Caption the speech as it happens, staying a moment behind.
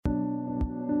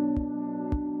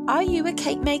Are you a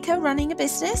cake maker running a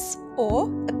business or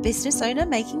a business owner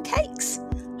making cakes?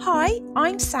 Hi,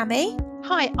 I'm Sammy.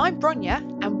 Hi, I'm Bronya,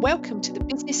 and welcome to the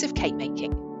Business of Cake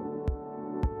Making.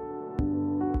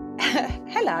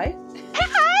 Hello.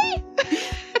 Hi!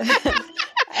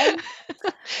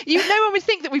 No one would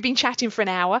think that we've been chatting for an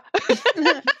hour. Is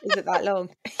it that long?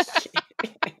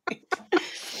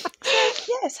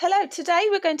 Yes, hello. Today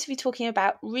we're going to be talking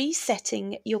about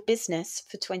resetting your business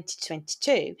for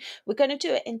 2022. We're going to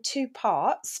do it in two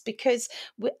parts because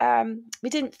we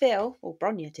didn't feel, or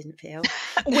Bronya didn't feel,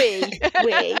 we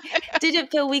didn't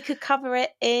feel we could cover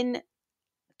it in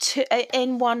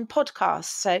one podcast.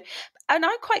 So, and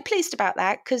I'm quite pleased about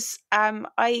that because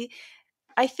I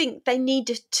think they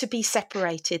needed to be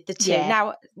separated, the two. Yeah.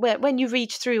 Now, when you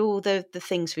read through all the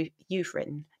things you've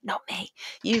written, not me,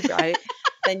 you wrote,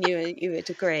 then you would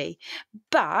agree.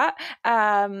 But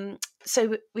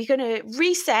so we're going to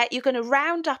reset. You're going to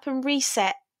round up and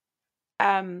reset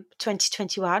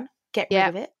 2021. Get rid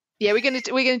of it. Yeah, we're going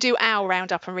to do our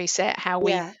roundup and reset how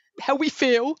we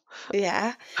feel.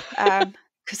 Yeah.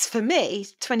 Because for me,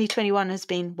 2021 has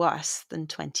been worse than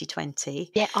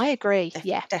 2020. Yeah, I agree.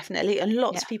 Definitely, and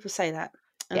lots of people say that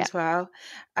as well.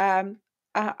 I'm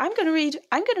going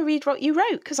to read what you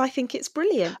wrote because I think it's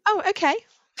brilliant. Oh, okay.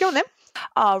 Go on then.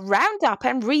 Our roundup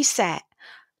and reset.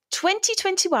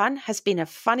 2021 has been a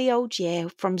funny old year.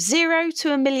 From 0 to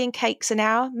 1,000,000 cakes an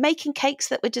hour, making cakes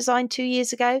that were designed 2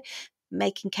 years ago,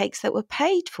 making cakes that were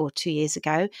paid for 2 years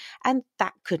ago, and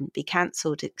that couldn't be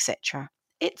cancelled, etc.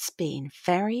 It's been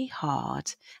very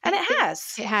hard, and it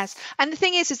has. It has. And the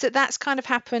thing is that that's kind of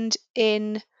happened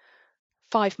in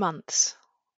 5 months.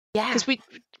 Yeah. Because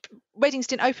weddings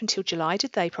didn't open till July,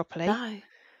 did they, properly?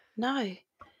 No.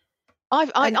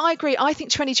 I agree. I think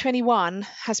 2021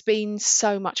 has been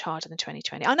so much harder than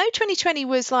 2020. I know 2020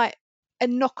 was like a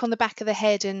knock on the back of the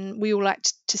head and we all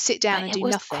liked to sit down and do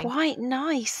nothing. It was quite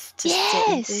nice to sit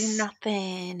and do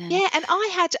nothing. Yeah, and I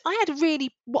had a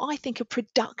really, what I think, a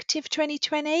productive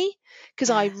 2020 because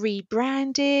I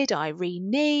rebranded, I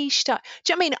re-niched. Do you know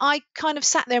what I mean? I kind of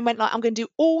sat there and went like, I'm going to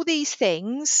do all these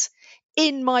things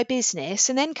in my business,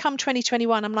 and then come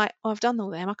 2021, I'm like, oh, I've done all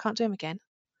them. I can't do them again.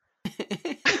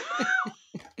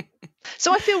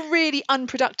 So I feel really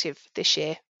unproductive this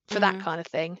year for that kind of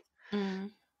thing.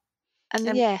 And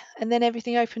then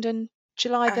everything opened in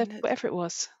July, whatever it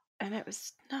was. And it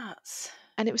was nuts.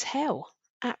 And it was hell.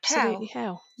 Absolutely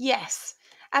hell. Yes.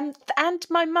 And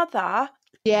my mother,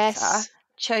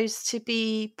 chose to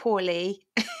be poorly.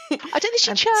 I don't think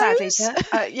she chose.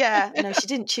 Sadly, no, she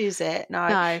didn't choose it. No.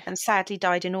 And sadly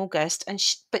died in August.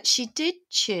 But she did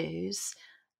choose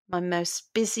my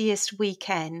most busiest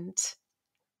weekend.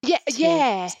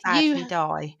 Sadly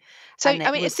die. So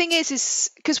I mean, the thing is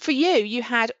because for you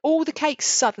had all the cakes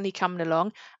suddenly coming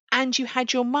along, and you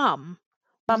had your mum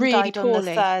really died poorly on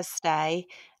the Thursday,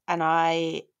 and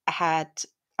I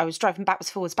was driving backwards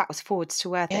forwards to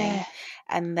Worthing,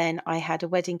 and then I had a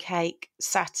wedding cake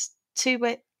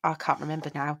I can't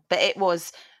remember now, but it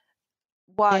was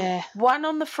one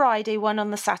on the Friday, one on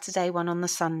the Saturday, one on the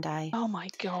Sunday. Oh my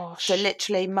gosh! So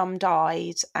literally, Mum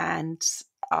died, and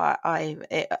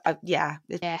it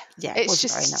was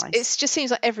very nice. It just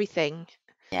seems like everything.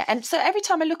 Yeah, and so every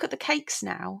time I look at the cakes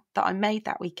now that I made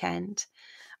that weekend,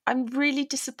 I'm really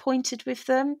disappointed with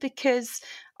them because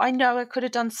I know I could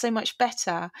have done so much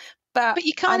better. But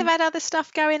you kind of had other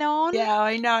stuff going on. Yeah,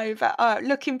 I know. But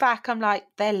looking back, I'm like,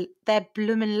 they're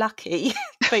blooming lucky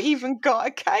they even got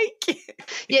a cake.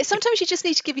 Yeah, sometimes you just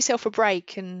need to give yourself a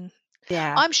break. And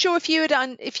I'm sure if you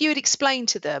had explained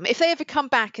to them, if they ever come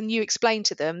back and you explained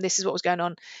to them this is what was going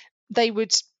on,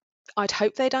 I'd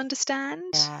hope they'd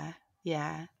understand.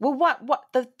 Yeah. Well, what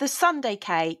the Sunday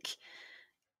cake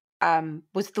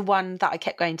was the one that I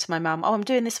kept going to my mum. Oh, I'm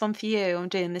doing this one for you. I'm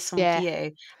doing this one for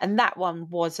you. And that one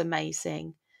was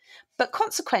amazing. But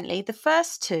consequently, the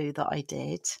first two that I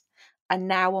did are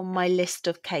now on my list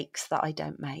of cakes that I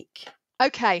don't make.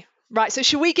 Okay. Right. So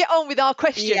should we get on with our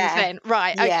questions then?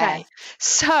 Right. Okay. Yeah.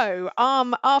 So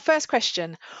our first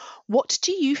question, what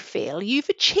do you feel you've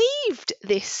achieved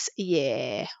this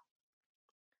year?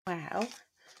 Well,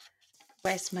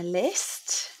 where's my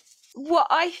list? What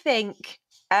I think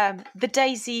the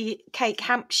Daisy Cake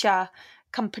Hampshire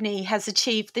company has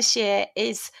achieved this year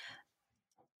is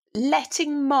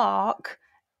letting Mark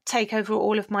take over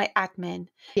all of my admin.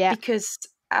 Because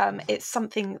it's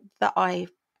something that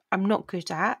I'm not good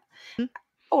at,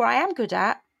 or I am good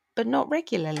at, but not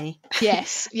regularly.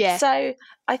 Yes. So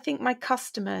I think my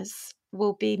customers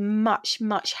will be much,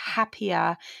 much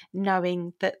happier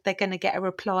knowing that they're going to get a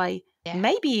reply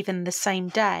maybe even the same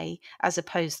day as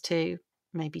opposed to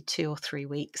maybe 2 or 3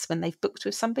 weeks when they've booked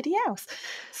with somebody else.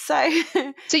 So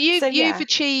So you've yeah.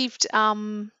 achieved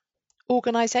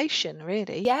organisation,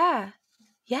 really. Yeah.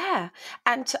 Yeah.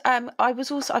 And I've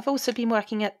also been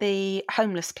working at the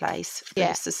homeless place, the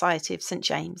Yeah. Society of St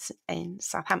James in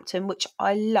Southampton, which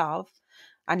I love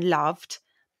and loved,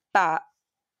 but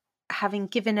having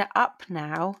given it up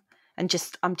now and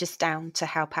I'm just down to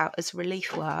help out as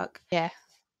relief work. Yeah.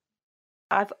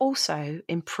 I've also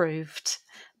improved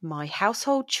my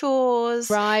household chores,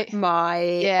 Right. my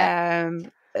Yeah.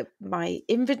 my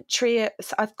inventory.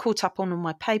 I've caught up on all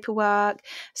my paperwork.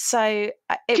 So it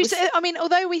Because was I mean,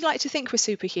 although we like to think we're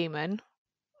superhuman,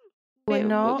 we're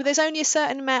not. there's only a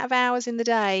certain amount of hours in the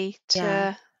day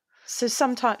Yeah. to. So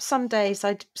sometimes,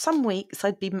 some weeks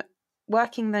I'd be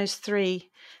working those 3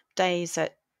 days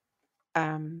at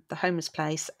the homeless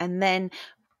place, and then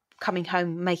coming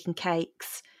home making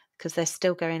cakes because they're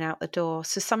still going out the door.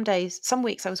 So some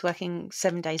weeks I was working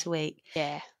 7 days a week.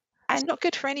 Yeah. It's And not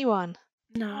good for anyone.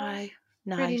 no,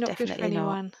 Really not good for definitely not.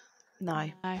 anyone.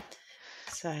 No. No.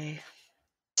 So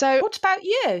So, what about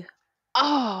you?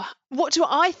 what do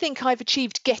I think I've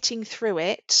achieved getting through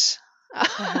it?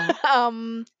 Uh-huh.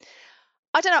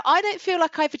 I don't know. I don't feel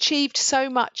like I've achieved so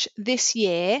much this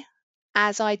year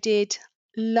as I did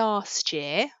last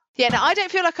year. Yeah, no, I don't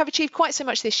feel like I've achieved quite so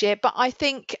much this year, but I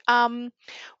think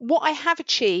what I have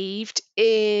achieved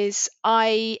is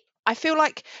I feel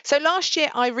like, so last year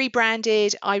I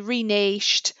rebranded, I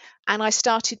reniched, and I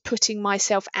started putting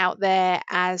myself out there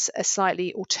as a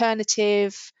slightly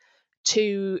alternative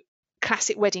to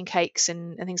classic wedding cakes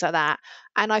and things like that.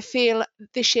 And I feel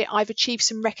this year I've achieved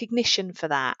some recognition for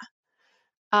that.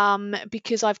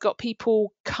 Because I've got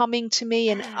people coming to me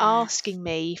and Yeah. asking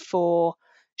me for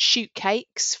shoot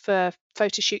cakes, for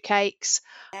photo shoot cakes.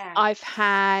 Yeah. I've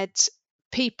had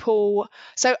people,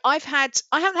 so I haven't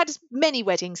had as many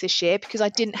weddings this year because I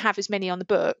didn't have as many on the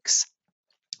books,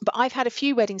 but I've had a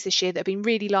few weddings this year that have been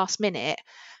really last minute,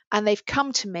 and they've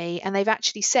come to me and they've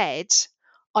actually said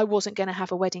I wasn't going to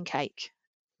have a wedding cake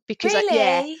because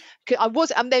Really? I was.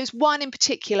 There was one in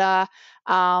particular,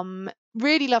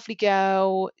 really lovely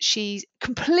girl. She's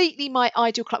completely my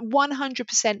ideal client,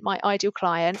 100% my ideal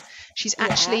client. She's Yeah.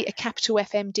 actually a Capital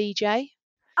FM DJ.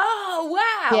 Oh,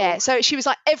 Yeah, wow. so she was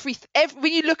like every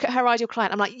when you look at her ideal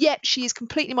client, I'm like, yep, she is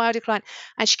completely my ideal client.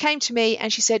 And she came to me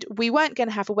and she said we weren't going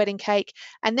to have a wedding cake,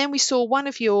 and then we saw one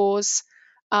of yours,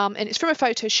 and it's from a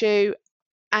photo shoot,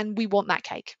 and we want that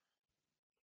cake.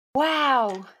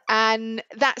 Wow. And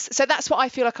that's what I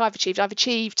feel like I've achieved. I've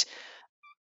achieved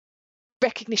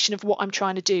recognition of what I'm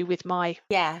trying to do with my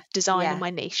Yeah. design and Yeah. my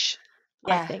niche,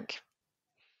 I Yeah. think.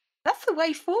 That's the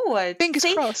way forward. Fingers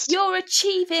See, crossed. you're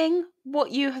achieving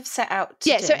what you have set out to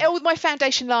Yeah, do. so all my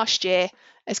foundation last year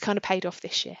has kind of paid off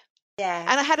this year. Yeah.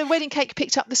 And I had a wedding cake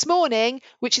picked up this morning,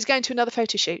 which is going to another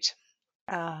photo shoot.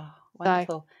 Oh, So,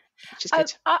 wonderful. which is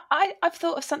good. I've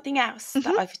thought of something else that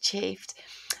Mhm. I've achieved.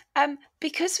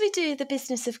 Because we do the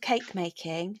business of cake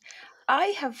making, I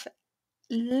have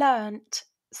learnt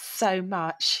so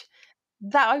much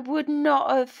that I would not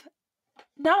have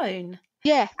known.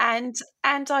 Yeah. And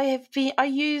I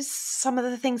use some of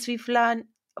the things we've learned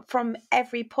from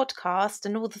every podcast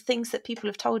and all the things that people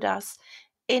have told us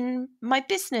in my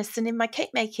business and in my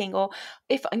cake making, or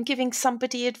if I'm giving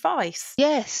somebody advice,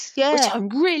 Yes. which Yeah. I'm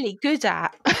really good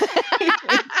at.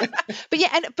 But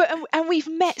yeah, and we've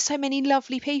met so many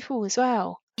lovely people as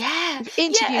well. Yeah. We've Yeah.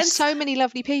 interviewed so many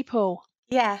lovely people.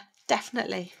 Yeah,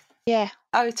 definitely. Yeah.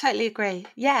 I would totally agree.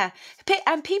 Yeah.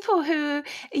 And people who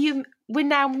we're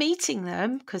now meeting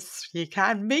them, because you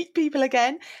can meet people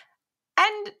again,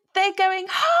 and they're going,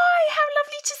 "Hi, how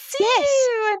lovely to see Yes.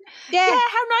 you!" And Yeah. yeah,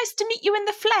 how nice to meet you in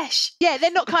the flesh. Yeah,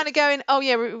 they're not kind of going, "Oh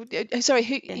yeah, sorry,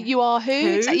 who Yeah. you are? Who?"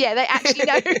 It's like, yeah, they actually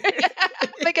know.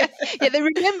 They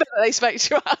remember that they spoke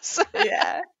to us.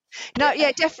 Yeah. No,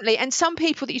 yeah, definitely. And some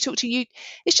people that you talk to,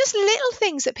 it's just little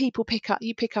things that people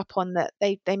you pick up on that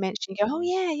they mention. You go, "Oh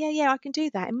yeah, I can do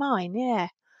that in mine." Yeah.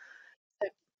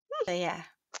 So yeah,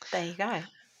 there you go.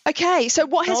 Okay, so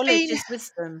Knowledge is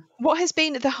wisdom. what has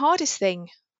been the hardest thing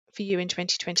for you in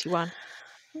 2021?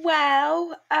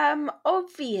 Well,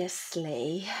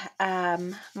 obviously,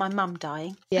 my mum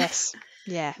dying. Yes.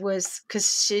 Yeah. Was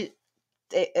because it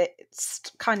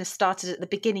kind of started at the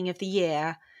beginning of the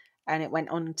year and it went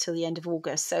on until the end of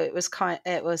August. So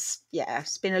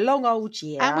it's been a long old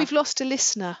year. And we've lost a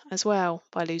listener as well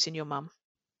by losing your mum.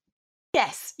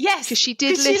 Yes, Because she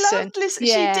did she listen. loved listening.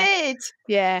 Yeah. She did.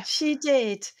 Yeah. She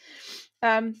did.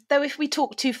 Though if we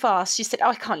talk too fast, she said, "Oh,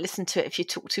 I can't listen to it if you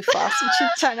talk too fast," and she'd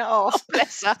turn it off. Oh,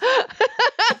 bless her.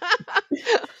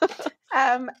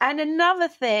 And another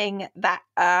thing that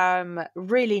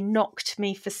really knocked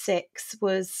me for six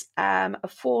was a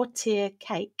 4-tier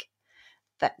cake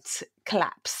that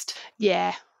collapsed.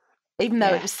 Yeah. Even though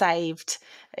it Yeah. was saved,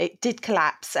 it did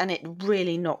collapse, and it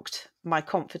really knocked my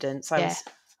confidence.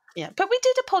 Yeah. But we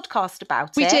did a podcast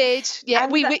about We it. did. Yeah.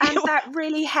 And that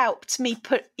really helped me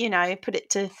put it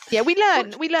to. Yeah, we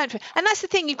learn, and that's the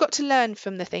thing. You've got to learn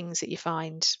from the things that you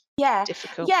find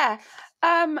difficult. Yeah.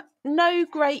 No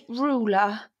great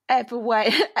ruler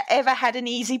ever had an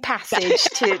easy passage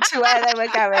to where they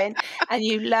were going, and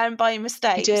you learn by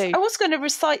mistakes. You do. I was going to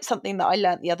recite something that I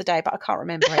learnt the other day, but I can't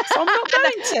remember it, so I'm not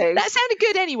going to. That sounded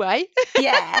good anyway.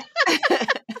 Yeah.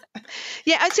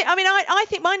 Yeah, I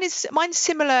think mine's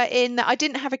similar in that I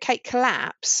didn't have a cake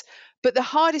collapse, but the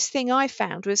hardest thing I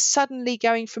found was suddenly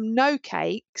going from no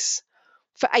cakes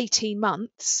for 18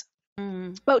 months.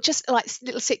 Well, just like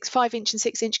little 5-inch and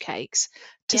 6-inch cakes,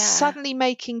 to suddenly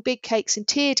making big cakes and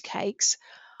tiered cakes.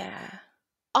 Yeah.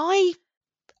 I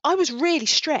was really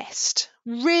stressed,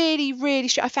 really, really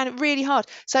stressed. I found it really hard.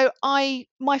 So my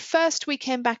first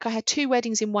weekend back, I had 2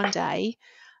 weddings in one day.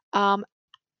 And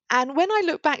when I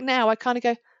look back now, I kind of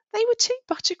go, they were 2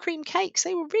 buttercream cakes.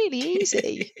 They were really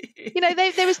easy.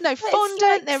 There was no fondant. It's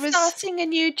like there was starting a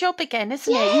new job again,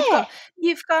 isn't it?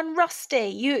 You've gone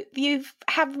rusty. You've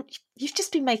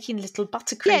just been making little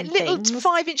buttercream little things.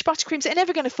 5-inch buttercreams that are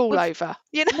never going to fall over.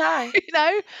 No.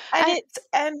 And it's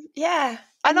and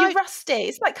you're rusty.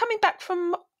 It's like coming back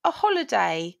from a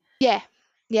holiday.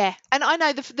 Yeah, and I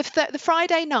know the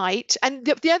Friday night, and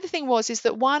the other thing is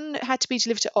that one had to be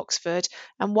delivered to Oxford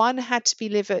and one had to be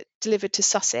delivered to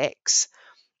Sussex,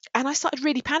 and I started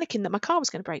really panicking that my car was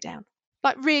going to break down,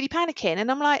 like really panicking,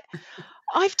 and I'm like,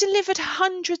 I've delivered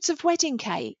hundreds of wedding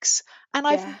cakes, and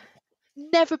I've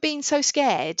never been so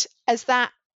scared as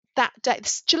that day,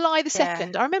 July the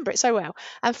 2nd. I remember it so well,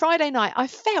 and Friday night I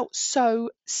felt so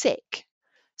sick.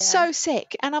 So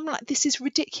sick, and I'm like, this is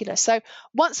ridiculous. So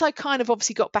once I kind of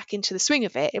obviously got back into the swing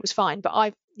of it, it was fine. But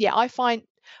I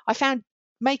found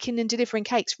making and delivering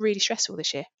cakes really stressful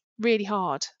this year, really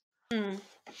hard. Easy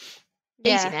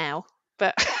now,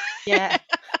 but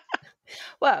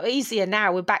well, easier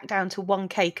now. We're back down to 1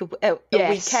 cake a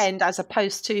weekend as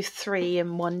opposed to 3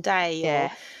 in one day.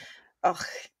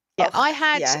 I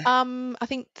had I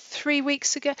think 3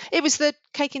 weeks ago, it was the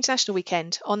Cake International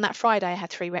weekend. On that Friday I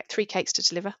had 3 cakes to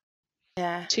deliver.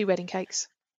 2 wedding cakes.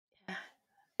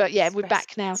 But we're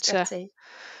back now to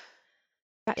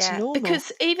normal.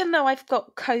 Because even though I've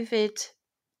got COVID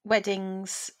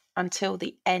weddings until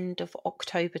the end of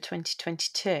October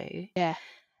 2022,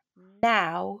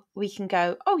 now we can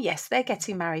go, oh yes, they're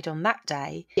getting married on that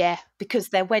day, because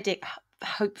their wedding,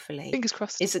 hopefully, fingers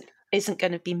crossed, isn't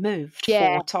going to be moved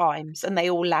 4 times, and they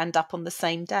all land up on the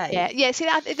same day. See,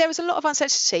 there was a lot of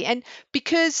uncertainty, and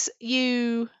because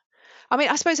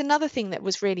I suppose another thing that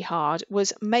was really hard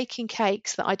was making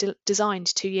cakes that I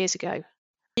designed 2 years ago,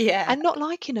 and not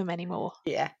liking them anymore.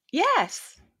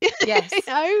 Yes.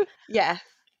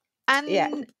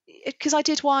 And because I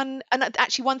did one, and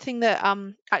actually one thing that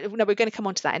we're going to come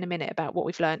on to that in a minute about what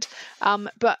we've learned,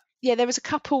 but there was a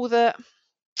couple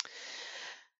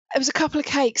of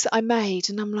cakes that I made,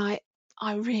 and I'm like,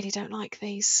 I really don't like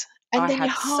these. And I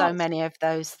had so many of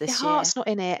those this year. Your heart's not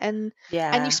in it, and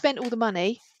you spent all the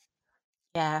money,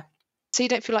 so you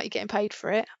don't feel like you're getting paid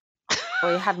for it,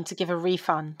 or you're having to give a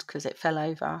refund because it fell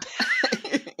over.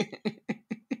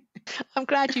 I'm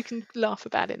glad you can laugh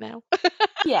about it now.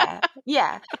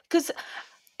 Because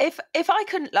if I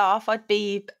couldn't laugh, I'd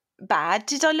be bad.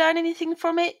 Did I learn anything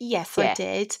from it? Yes, I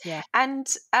did. And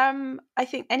I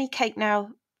think any cake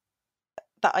now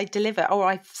that I deliver or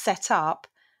I've set up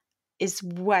is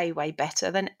way, way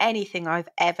better than anything I've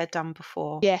ever done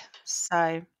before.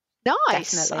 So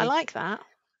nice. Definitely. I like that.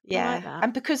 I like that.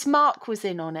 And because Mark was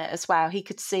in on it as well, he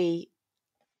could see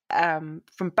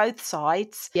from both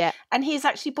sides. And he's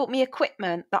actually bought me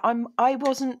equipment that I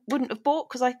wouldn't have bought,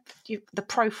 because the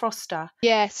Pro Froster.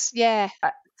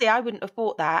 See, I wouldn't have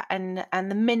bought that, and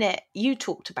the minute you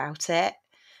talked about it,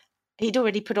 he'd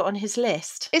already put it on his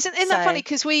list. Isn't that funny?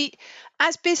 Because we,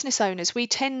 as business owners, we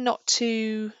tend not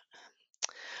to.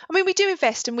 I mean, we do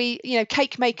invest, and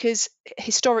cake makers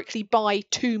historically buy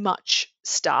too much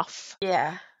stuff.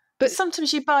 But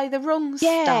sometimes you buy the wrong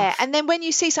stuff. And then when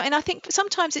you see something, I think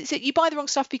sometimes it's that you buy the wrong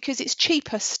stuff because it's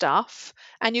cheaper stuff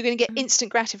and you're going to get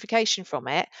instant gratification from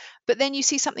it. But then you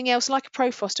see something else like a Pro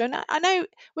Froster, and I know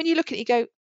when you look at it, you go,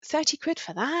 30 quid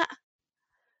for that?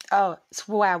 Oh, it's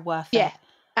well worth it.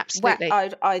 Absolutely.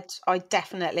 I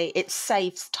definitely, it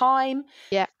saves time.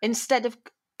 Instead of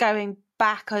going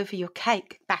back over your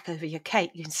cake,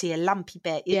 you can see a lumpy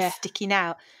bit, it's sticking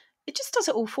out. it just does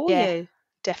it all for Yeah, you.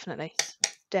 definitely. So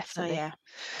Definitely. yeah.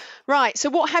 Right. So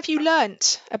what have you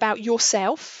learnt about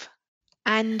yourself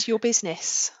and your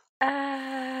business?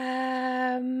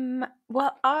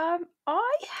 Well, I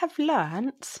have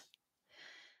learnt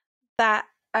that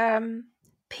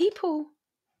people,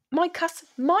 my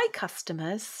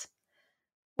customers,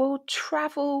 will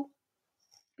travel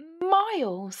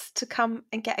miles to come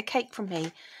and get a cake from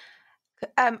me.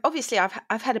 Obviously,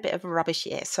 I've had a bit of a rubbish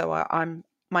year, so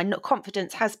my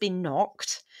confidence has been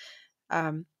knocked.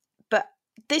 But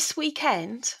this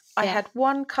weekend, I Yeah. had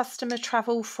one customer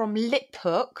travel from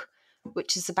Liphook,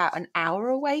 which is about an hour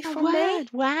away Oh, from me. word.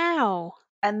 Wow.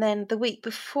 And then the week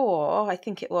before, I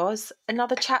think it was,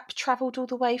 another chap travelled all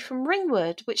the way from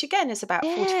Ringwood, which again is about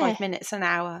Yeah. 45 minutes, an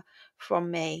hour from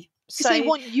me. Because they So,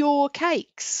 want your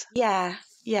cakes. yeah,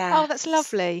 yeah. Oh, that's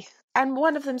lovely. And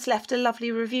one of them's left a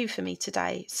lovely review for me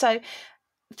today. So,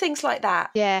 things like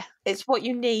that. Yeah. It's what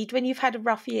you need when you've had a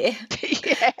rough year.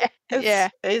 Yeah. Yeah.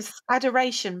 Is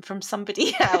adoration from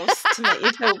somebody else to make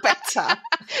you feel better.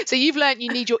 So you've learnt you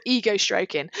need your ego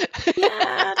stroking.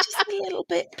 Yeah, just a little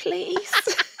bit, please.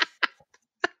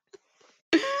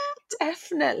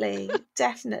 Definitely,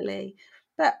 definitely.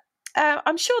 But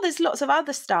I'm sure there's lots of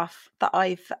other stuff that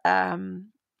I've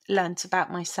learnt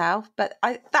about myself. But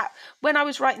that when I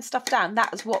was writing stuff down,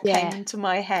 that was what came Yeah. into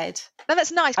my head. No,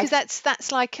 that's nice I because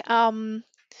that's like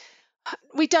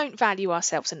we don't value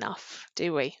ourselves enough,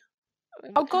 do we?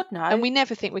 Oh God, And no. we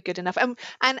never think we're good enough. And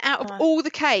out of No. all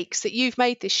the cakes that you've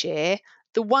made this year,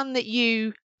 the one that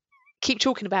you keep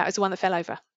talking about is the one that fell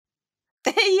over.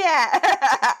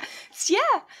 Yeah,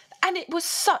 yeah. And it was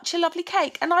such a lovely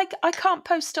cake, and I can't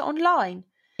post it online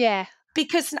Yeah.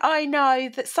 because I know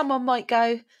that someone might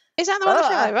go, Is that the one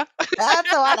that fell "Oh, over? that's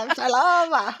the one that fell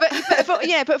over."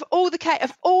 But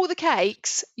of all the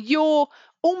cakes, you're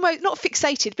almost not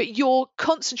fixated, but you're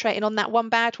concentrating on that one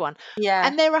bad one. Yeah,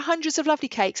 And there are hundreds of lovely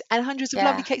cakes and hundreds of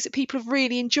lovely yeah, cakes that people have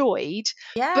really enjoyed.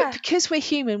 But yeah, because we're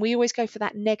human, we always go for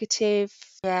that negative,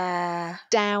 yeah, yeah.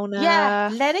 downer.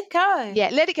 Let it go. Yeah,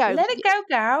 let it go. Let it go,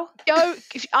 girl. Go.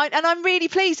 And I'm really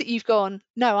pleased that you've gone.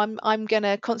 No, I'm going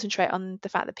to concentrate on the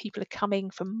fact that people are coming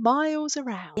from miles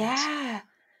around. Yeah.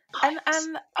 And Nice.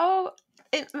 and oh,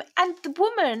 and the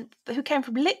woman who came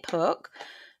from Liphook,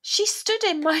 she stood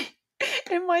in my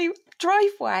in my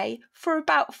driveway for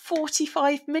about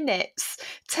 45 minutes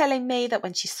telling me that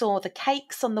when she saw the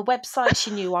cakes on the website she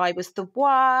knew I was the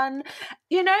one,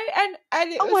 and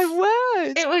Oh my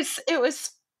word. it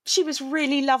was she was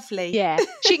really lovely. Yeah,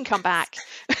 she can come back.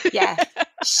 Yeah,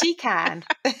 she can.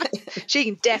 She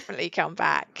can definitely come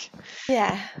back.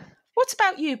 Yeah. What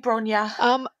about you,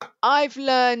 Bronya? I've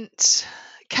learnt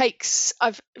cakes.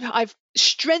 I've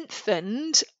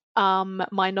strengthened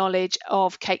my knowledge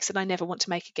of cakes that I never want to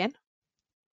make again.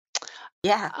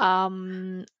 Yeah.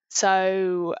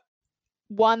 So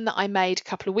one that I made a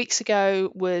couple of weeks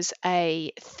ago was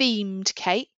a themed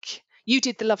cake. You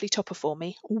did the lovely topper for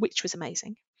me, which was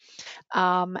amazing.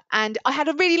 And I had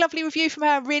a really lovely review from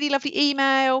her, a really lovely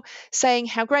email saying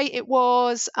how great it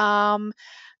was,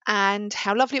 and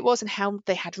how lovely it was, and how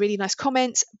they had really nice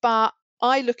comments. But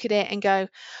I look at it and go,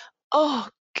 oh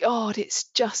God, it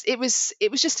was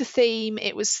just a theme.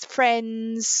 It was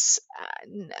Friends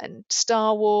and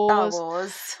Star Star Wars,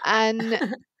 Wars. and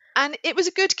it was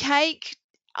a good cake.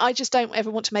 I just don't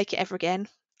ever want to make it ever again.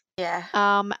 Yeah.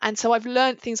 And so I've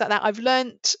learned things like that. I've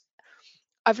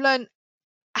learned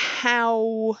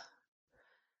how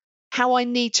I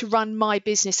need to run my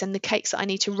business and the cakes that I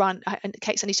need to run and the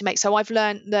cakes I need to make. So I've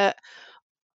learned that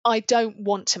I don't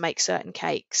want to make certain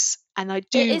cakes and I It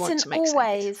do want isn't to make certain cakes.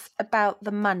 always about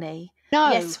the money.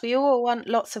 No. Yes, we all want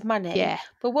lots of money, Yeah.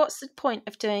 but what's the point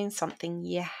of doing something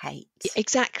you hate?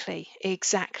 Exactly.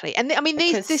 And I mean,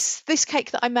 Because this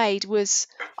cake that I made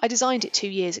I designed it 2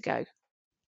 years ago.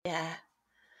 yeah,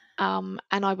 And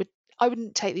I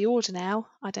wouldn't take the order now,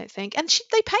 I don't think. And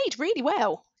they paid really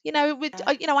well. yeah,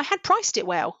 I had priced it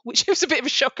well, which was a bit of a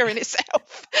shocker in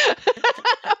itself.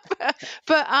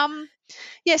 but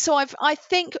yeah, so I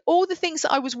think all the things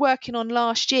that I was working on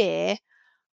last year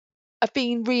have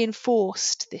been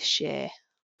reinforced this year,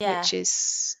 yeah, which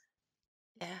is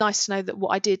yeah, nice to know that what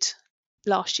I did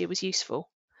last year was useful.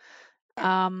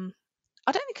 yeah.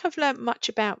 I don't think I've learnt much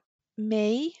about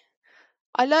me.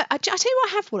 I tell you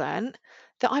what I have learnt,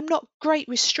 that I'm not great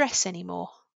with stress anymore.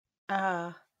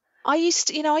 Ah, I used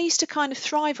to kind of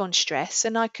thrive on stress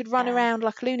and I could run yeah, around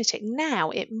like a lunatic.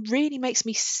 Now it really makes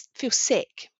me feel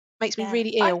sick, makes me yeah.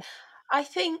 really ill. I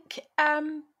think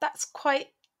that's quite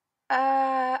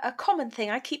a common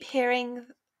thing. I keep hearing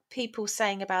people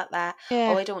saying about that. Oh,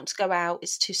 Yeah. I don't want to go out.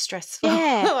 It's too stressful.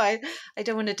 Yeah. I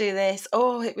don't want to do this.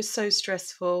 Oh, it was so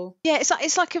stressful. Yeah,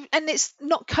 and it's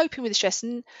not coping with the stress.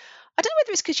 And I don't know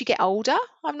whether it's because you get older.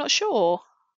 I'm not sure.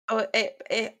 Oh, do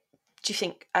you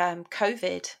think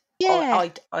COVID? Or Yeah.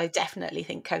 I definitely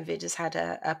think COVID has had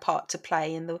a part to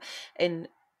play in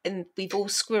we've all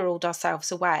squirreled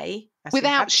ourselves away as we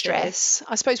Without had to stress,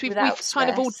 I suppose we've without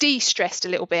kind of all stress. de-stressed a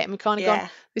little bit, and we've kind of gone, Yeah,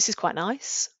 this is quite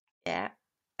nice. yeah.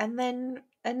 And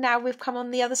now we've come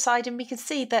on the other side and we can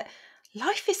see that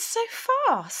life is so Yeah,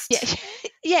 fast.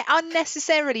 yeah,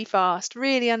 unnecessarily fast,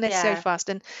 really unnecessarily Yeah. fast.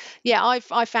 And yeah,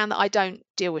 I've found that I don't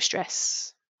deal with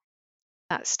stress.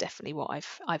 That's definitely what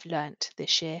I've learnt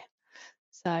this year.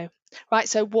 So, right,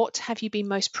 so what have you been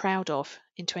most proud of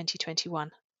in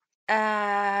 2021?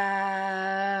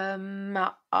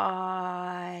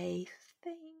 I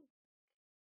think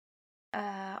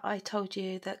I told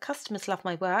you that customers love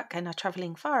my work and are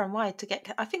travelling far and wide to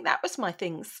get. I think that was my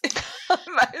things I'm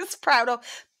most proud of.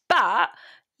 But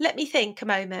let me think a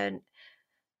moment.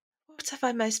 What have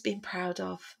I most been proud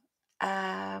of?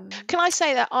 Can I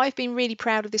say that I've been really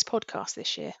proud of this podcast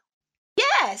this year?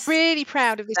 Yes, Really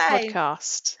proud of this same.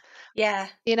 podcast. Yeah,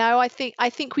 You know, I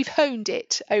think we've honed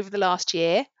it over the last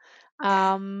year.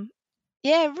 yeah. Um,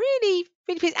 yeah, really,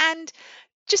 really pleased. And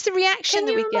just the reaction Can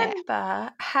that we you get.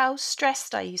 remember how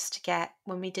stressed I used to get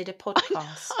when we did a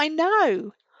podcast? I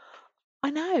know, I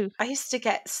know. I used to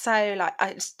get so like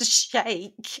I used to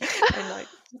shake and like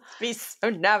just be so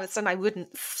nervous and I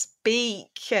wouldn't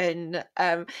speak and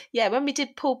yeah, when we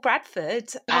did Paul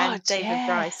Bradford God, and David yeah.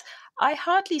 Bryce, I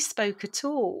hardly spoke at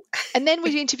all. And then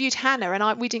we interviewed Hannah,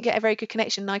 and we didn't get a very good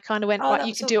connection. And I kind of went, Oh, right, that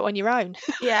you was can do all. it on your own.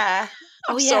 Yeah.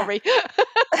 I'm Oh yeah. sorry.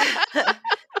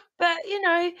 But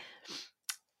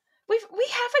we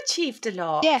have achieved a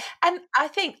lot, Yeah, and I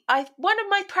think I one of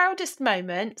my proudest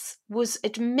moments was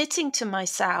admitting to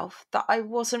myself that I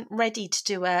wasn't ready to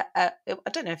do I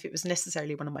don't know if it was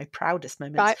necessarily one of my proudest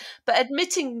moments, right. but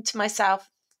admitting to myself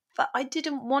that I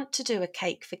didn't want to do a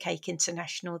Cake for Cake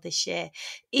International this year,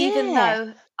 even Yeah,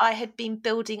 though I had been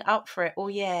building up for it all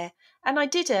year, and I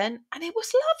didn't, and it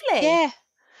was lovely. yeah,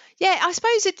 yeah. I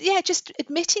suppose just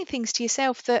admitting things to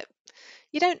yourself that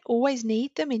you don't always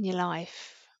need them in your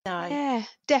life. No, Yeah,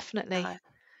 definitely, no.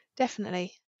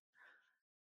 definitely.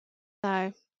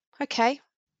 So, okay,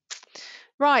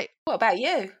 right. What about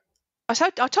you? I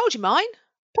told you mine.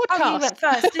 Oh, you Podcast. went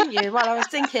first, didn't you? While I was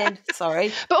thinking.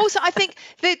 Sorry. But also, I think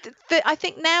that I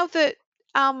think now that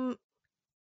um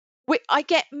I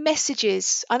get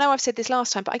messages. I know I've said this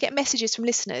last time, but I get messages from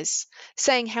listeners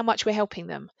saying how much we're helping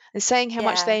them and saying how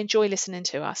much Yeah. they enjoy listening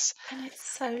to us. And it's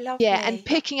so Yeah, and lovely.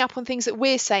 picking up on things that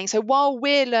we're saying. So while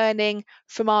we're learning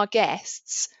from our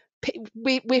guests,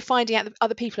 we're finding out that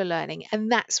other people are learning,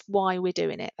 and that's why we're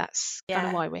doing it. That's kind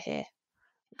of Yeah. why we're here,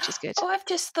 which is good. Oh, I've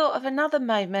just thought of another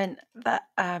moment that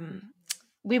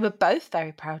we were both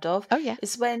very proud of Oh yeah,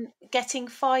 is when getting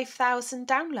 5,000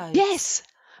 downloads yes,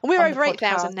 and we're on the over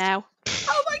 8,000 podcast. now.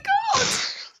 Oh my God.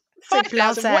 So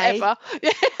 5,000, blasé. whatever.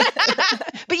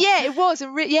 But yeah, it was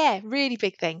really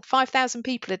big thing. 5,000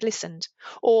 people had listened,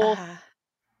 or Uh,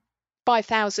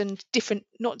 5,000 different,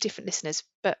 not different listeners,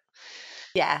 but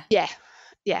yeah. yeah,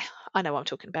 yeah, I know what I'm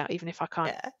talking about, even if I can't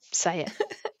Yeah. say it.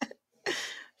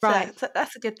 So, Right, so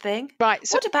that's a good thing. right.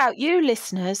 So What about you,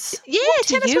 listeners? yeah, What are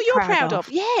tell us you what you're proud proud of.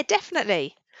 of? Yeah,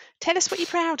 definitely. Tell us what you're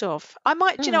proud of.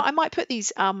 Mm. I might put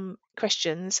these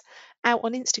questions out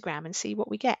on Instagram and see what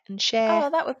we get and Oh,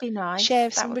 that would be nice. share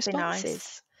That some would be nice.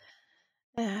 responses.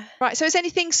 Yeah. Right. So has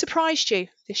anything surprised you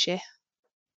this year?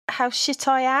 How shit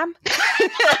I am.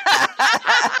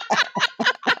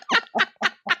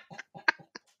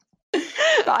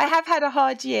 But I have had a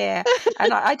hard year,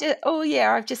 and I did all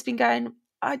year. I've just been going.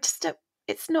 I just don't.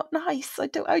 It's not nice. I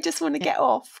don't. I just want to Yeah. get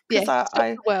off Yeah. because Stop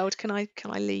the world. Can I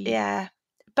leave? yeah.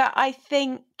 But I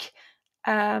think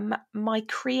my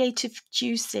creative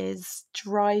juices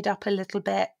dried up a little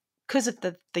bit because of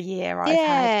the year I've had,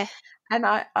 Yeah. and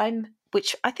I'm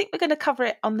which I think we're going to cover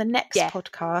it on the next Yeah.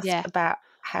 podcast Yeah. about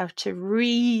how to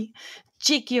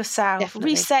rejig yourself,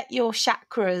 Definitely. reset your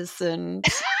chakras, and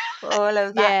all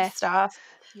of that Yeah. stuff.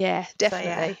 Yeah. So yeah,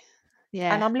 Definitely.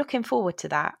 Yeah. and I'm looking forward to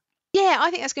that. Yeah.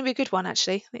 I think that's going to be a good one.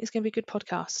 Actually, I think it's going to be a good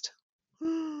podcast.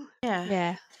 Yeah.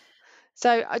 Yeah.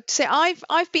 So I'd say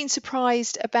I've been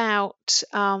surprised about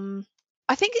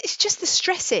I think it's just the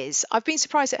stresses. I've been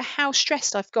surprised at how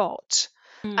stressed I've got.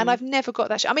 And Mm. I've never got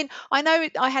that. I mean, I know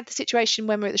I had the situation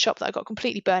when we were at the shop that I got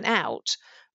completely burnt out,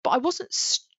 but I wasn't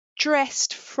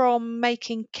stressed from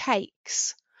making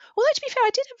cakes. Although to be fair,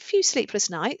 I did have a few sleepless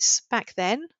nights back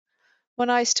then when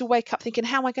I used to wake up thinking,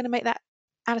 how am I going to make that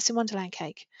Alice in Wonderland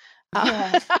cake?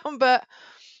 Yeah. But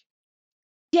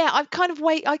yeah, I've kind of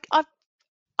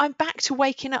I'm back to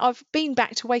waking up. I've been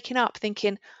back to waking up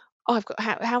thinking, oh, I've got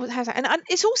how's that? And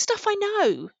it's all stuff I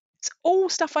know. It's all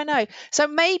stuff I know. So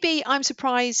maybe I'm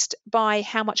surprised by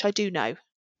how much I do know,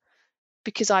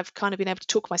 because I've kind of been able to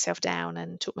talk myself down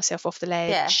and talk myself off the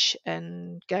Yeah. ledge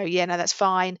and go, yeah, no, that's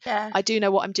fine. Yeah. I do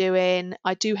know what I'm doing.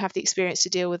 I do have the experience to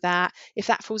deal with that. If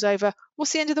that falls over,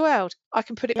 what's the end of the world? I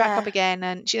can put it back up Yeah. again.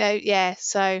 And, yeah.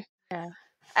 So, Yeah.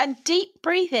 And deep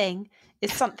breathing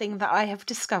is something that I have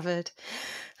discovered.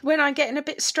 When I'm getting a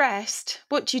bit stressed,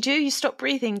 what do? You stop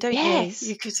breathing, don't you?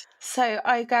 yes. So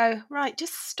I go, right,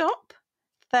 just stop.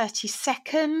 30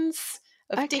 seconds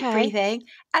of deep Okay. breathing,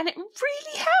 and it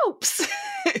really helps.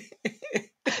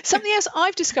 Something else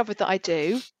I've discovered that I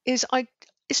do is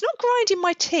it's not grinding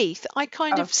my teeth. I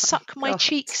kind Oh of my suck my God.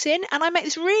 cheeks in, and I make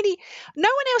this really, no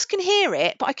one else can hear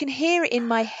it, but I can hear it in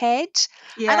my head,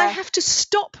 and I Yeah. have to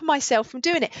stop myself from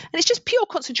doing it. And it's just pure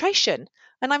concentration.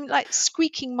 And I'm like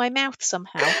squeaking my mouth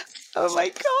somehow. Oh my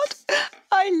God.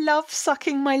 I love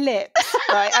sucking my lips.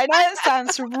 Right. I know it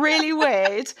sounds really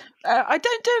weird. I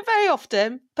don't do it very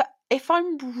often, but if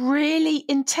I'm really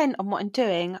intent on what I'm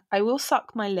doing, I will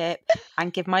suck my lip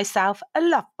and give myself a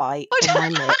love bite on my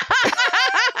lip.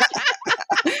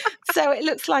 So it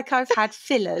looks like I've had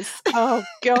fillers. Oh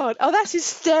God. Oh, that's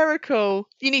hysterical.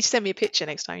 You need to send me a picture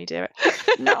next time you do it.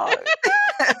 No.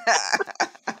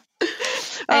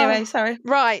 Anyway, Oh, sorry.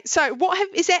 right. So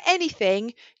is there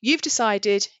anything you've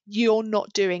decided you're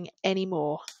not doing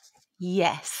anymore?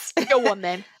 Yes. Go on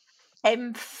then.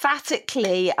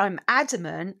 Emphatically, I'm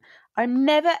adamant I'm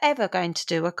never ever going to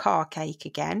do a car cake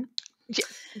again. Yeah,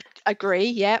 agree.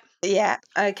 Yeah. Yeah,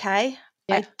 okay.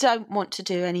 Yeah. I don't want to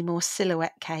do any more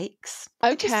silhouette cakes.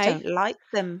 I just Okay. don't like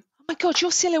them. Oh my God,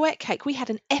 your silhouette cake. We had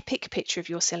an epic picture of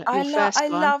your I your first I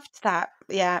one. loved that.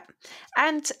 Yeah.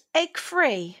 And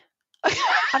egg-free.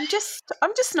 I'm just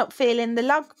not feeling the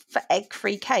love for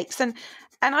egg-free cakes, and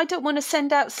I don't want to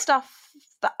send out stuff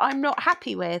that I'm not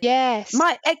happy with. Yes.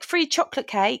 My egg-free chocolate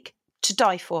cake, to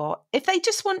die for. If they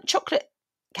just want chocolate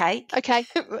cake, Okay.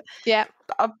 Yeah.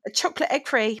 a chocolate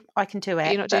egg-free, I can do But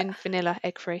it. you're not But doing vanilla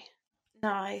egg free. no,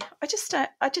 I just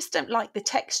don't like the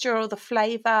texture or the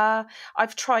flavour.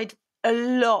 I've tried a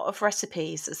lot of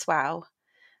recipes as well.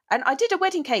 And I did a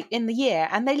wedding cake in the year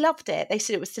and they loved it. They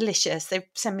said it was delicious. They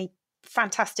sent me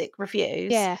fantastic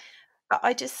reviews. Yeah. But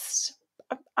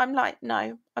I'm like,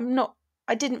 no, I'm not.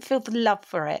 I didn't feel the love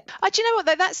for it. Do you know what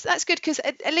though? That's good, because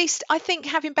at least I think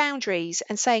having boundaries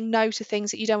and saying no to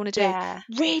things that you don't want to do, Yeah,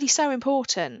 really so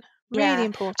important. Really yeah.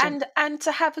 important. And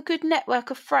to have a good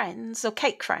network of friends or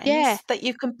cake Yeah, friends that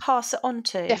you can pass it on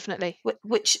to, definitely.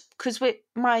 which because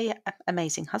my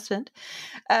amazing husband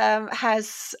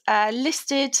has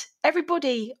listed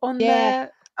everybody on Yeah.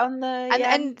 the And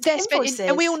and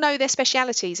we all invoices. know their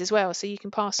specialities as well, so you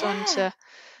can pass on Yeah, to.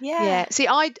 yeah. Yeah. See,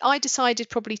 I decided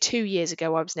probably 2 years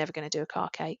ago I was never going to do a car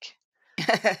cake.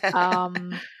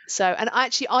 So, and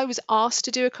I was asked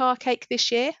to do a car cake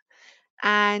this year,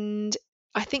 and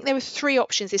I think there were three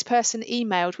options. This person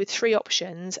emailed with three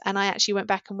options, and I actually went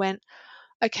back and went,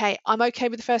 okay, I'm okay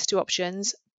with the first two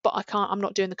options, but I'm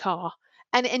not doing the car.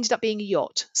 And it ended up being a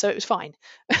yacht, so it was fine.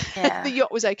 The Yeah.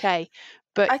 yacht was okay,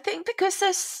 but I think because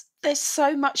there's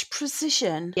so much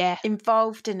precision yeah.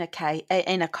 involved in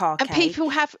in a car And people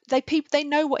cake. have they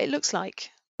know what it looks like.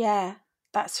 Yeah,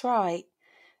 that's right.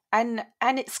 And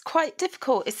it's quite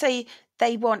difficult. Say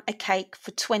they want a cake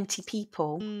for 20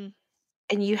 people Mm,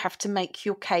 and you have to make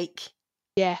your cake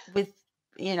yeah, with,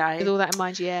 you with know, all that in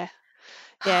mind, yeah.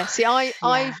 Yeah, see, yeah.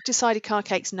 I've decided car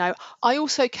cakes, no. I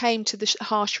also came to the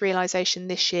harsh realization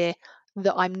this year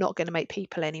that I'm not going to make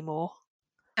people anymore.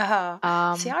 See, Um,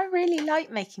 I really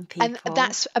like making and people.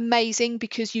 that's amazing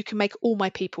because you can make all my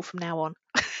people from now on.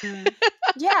 Mm.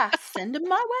 Yeah, send them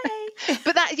my way.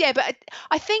 But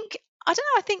I think, I don't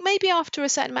know, I think maybe after a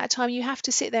certain amount of time you have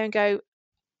to sit there and go,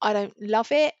 I don't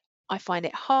love it. I find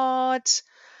it hard.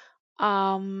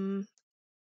 Um,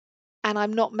 and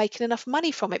I'm not making enough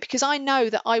money from it, because I know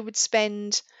that I would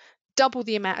spend double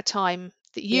the amount of time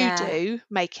that you Yeah, do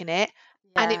making it,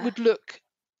 and it yeah, would look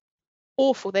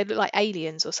awful. They'd look like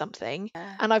aliens or something.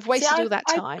 yeah. And I've See, wasted all that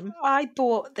time. I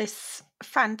bought this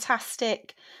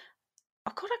fantastic.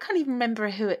 Oh God, I can't even remember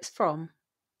who it's from.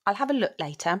 I'll have a look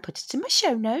later and put it in my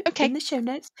show note Okay. in the show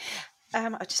notes. I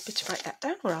just better write that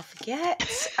down or I'll forget.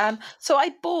 So I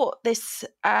bought this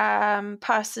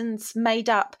person's made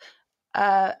up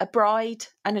a bride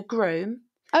and a groom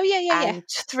Oh yeah, yeah, yeah. and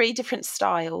three different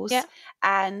styles, Yeah.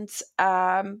 and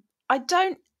I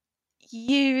don't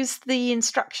use the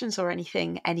instructions or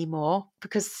anything anymore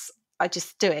because I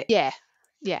just do it Yeah.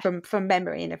 Yeah. from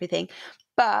memory and everything.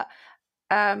 But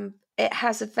it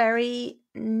has a very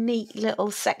neat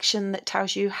little section that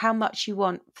tells you how much you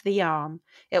want for the arm.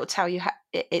 It will tell you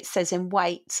it says in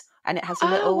weight, and it has a Oh,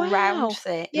 little round wow.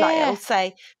 thing, like Yeah. it'll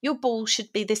say your ball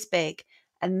should be this big,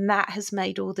 and that has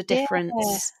made all the Yeah.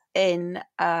 difference in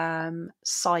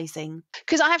sizing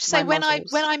Because I have to say, my when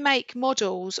models. I make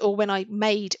models, or when I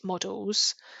made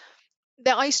models,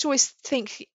 that I used to always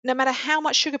think, no matter how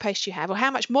much sugar paste you have or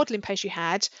how much modelling paste you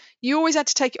had, you always had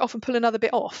to take it off and pull another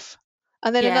bit off,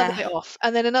 and then another Yeah, bit off,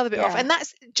 and then another bit off. yeah, And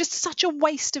that's just such a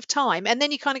waste of time. And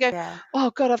then you kind of go, yeah,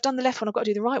 oh God, I've done the left one, I've got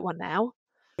to do the right one now.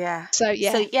 yeah. So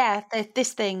So yeah, yeah,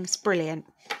 this thing's brilliant.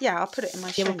 Yeah, I'll put it in my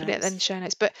yeah, show we'll put it in notes. the show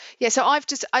notes. But yeah, so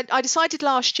I decided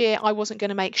last year I wasn't going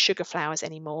to make sugar flowers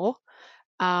anymore.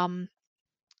 Um,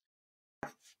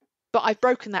 but I've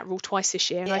broken that rule twice this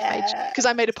year, and Yeah, because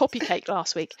I made a poppy cake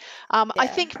last week. I yeah,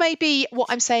 think maybe what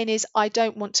I'm saying is I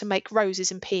don't want to make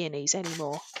roses and peonies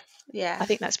anymore. I yeah.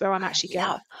 think that's where I'm I actually going.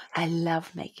 love, I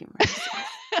love making roses.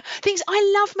 Things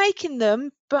I love making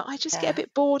them, but I just get a Yeah,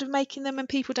 bit bored of making them, and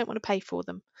people don't want to pay for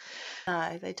them.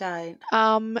 no, they don't.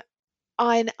 Um,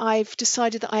 I've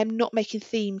decided that I am not making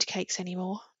themed cakes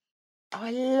anymore. Oh,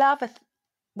 I love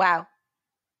wow.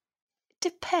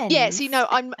 Yeah, so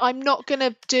Depends. I'm not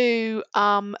gonna do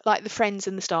like the Friends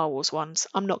and the Star Wars ones.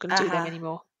 I'm not gonna Uh do them huh.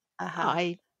 anymore. Uh huh.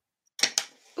 I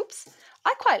Oops.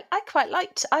 I quite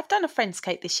liked. I've done a friend's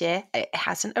cake this year. It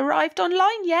hasn't arrived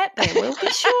online yet, but it will be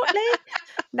shortly.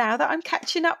 Now that I'm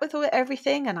catching up with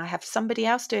everything, and I have somebody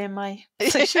else doing my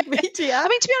social I media.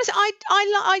 mean, to be honest,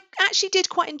 I actually did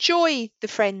quite enjoy the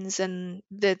Friends and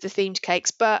the themed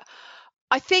cakes, but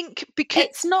I think because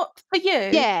It's not for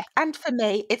you yeah, and for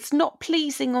me. It's not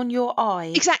pleasing on your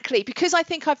eye. exactly, because I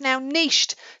think I've now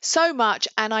niched so much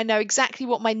and I know exactly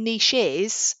what my niche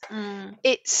is. Mm,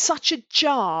 It's such a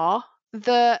jar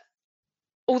that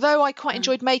although I quite mm.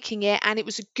 enjoyed making it and it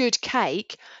was a good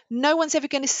cake, no one's ever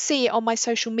going to see it on my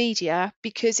social media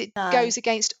because it No. goes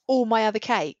against all my other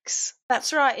cakes.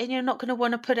 That's right, and you're not going to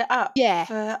want to put it up Yeah,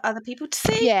 for other people to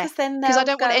see yeah, because then because I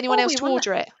they'll don't want go, anyone "Oh, else we to want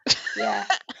that." order it. Yeah.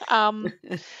 um,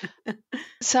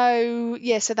 so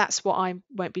yeah, so that's what I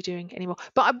won't be doing anymore.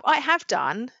 But I have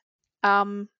done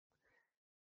um,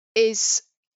 is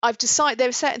I've decided there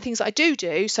are certain things that I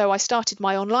do. So I started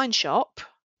my online shop.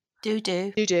 Do.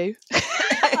 Do.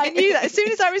 I knew that as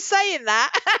soon as I was saying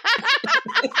that.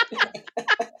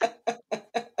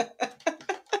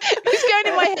 It's going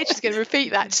in my head. She's going to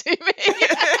repeat that to me.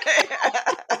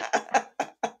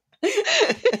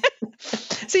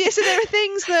 So yeah, so there are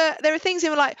things that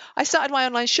were like I started my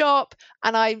online shop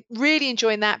and I'm really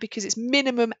enjoying that because it's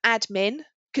minimum admin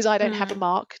because I don't have a Mm,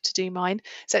 mark to do mine.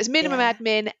 So it's minimum yeah.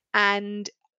 admin and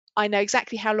I know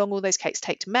exactly how long all those cakes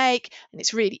take to make and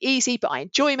it's really easy, but I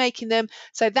enjoy making them.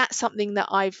 So that's something that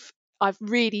I've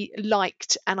really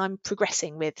liked and I'm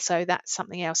progressing with. So that's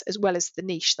something else as well as the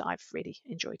niche that I've really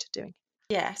enjoyed doing.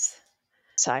 Yes.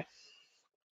 So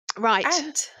right.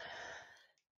 And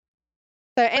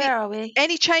So where are we?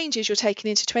 any changes you're taking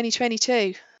into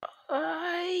 2022?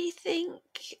 I think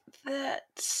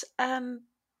that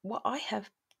what I have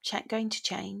going to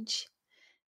change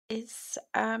is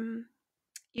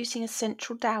using a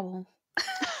central dowel.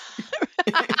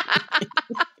 Do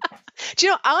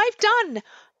you know I've done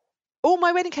all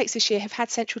my wedding cakes this year have had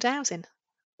central dowels in,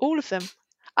 all of them.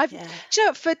 Yeah. Do you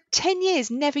know, for 10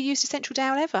 years, never used a central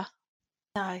dowel ever.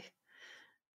 No.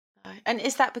 No. And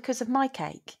is that because of my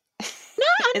cake? No,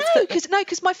 I It's know, put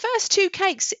because my first two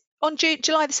cakes on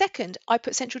July the 2nd, I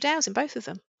put central dowels in both of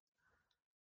them.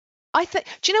 Do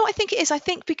you know what I think it is? I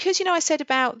think because, I said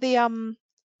about the,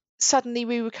 suddenly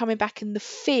we were coming back in the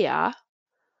fear,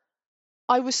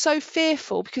 I was so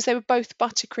fearful because they were both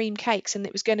buttercream cakes and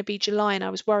it was going to be July and I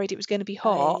was worried it was going to be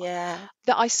hot yeah.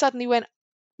 that I suddenly went,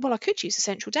 well, I could use a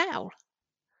central dowel.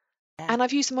 Yeah. And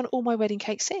I've used them on all my wedding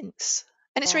cakes since.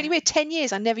 And it's really Yeah. weird. 10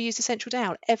 years, I never used a central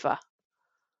dowel ever.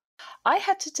 I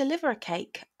had to deliver a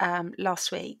cake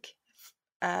last week,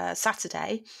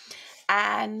 Saturday,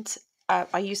 and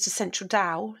I used a central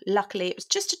dowel. Luckily, it was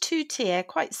just a 2-tier,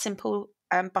 quite simple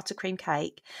buttercream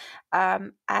cake,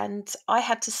 and I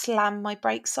had to slam my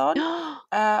brakes on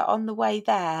the way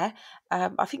there.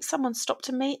 I think someone stopped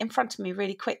in front of me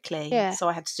really quickly, Yeah. so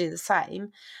I had to do the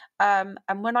same. And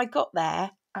when I got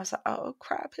there, I was like, "Oh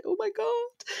crap! Oh my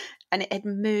god!" And it had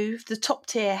moved. The top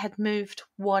tier had moved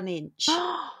 1 inch,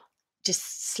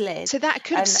 just slid. So that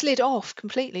could have And slid off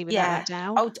completely without that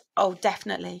yeah. dowel. Oh,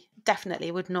 definitely.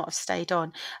 Definitely would not have stayed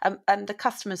on. And the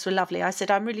customers were lovely. I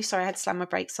said, "I'm really sorry I had to slam my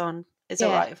brakes on. Is it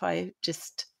all Yeah. right if I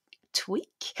just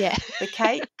tweak Yeah. the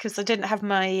cake?" Because I didn't have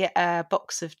my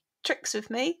box of tricks with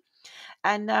me.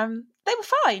 and they were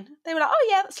fine. They were like, "Oh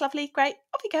yeah, that's lovely, great,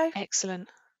 off you go." Excellent.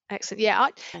 Excellent. Yeah.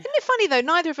 Isn't it funny though?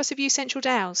 Neither of us have used Central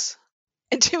Dow's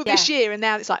until Yeah, this year, and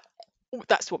now it's like, "Oh,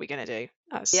 that's what we're going to do.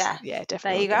 That's, yeah. yeah, There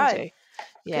definitely what you we're going to go. do."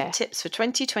 Good Yeah, tips for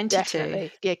 2022.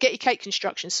 definitely. Yeah, get your cake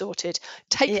construction sorted.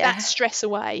 Take that Yeah, stress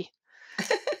away.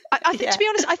 I think, to yeah, be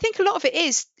honest, I think a lot of it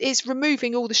is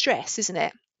removing all the stress, isn't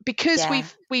it? Because yeah,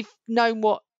 we've known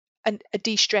what a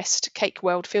de-stressed cake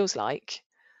world feels like.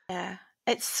 yeah.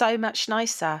 It's so much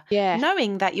nicer Yeah.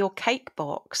 knowing that your cake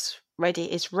box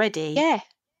is ready Yeah.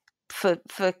 for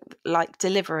like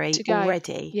delivery To go.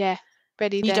 already. Yeah.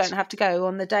 Ready You there. don't have to go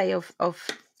on the day of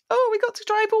oh, we got to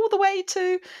drive all the way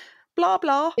to blah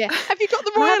blah. Yeah. Have you got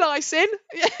the And I royal ice in?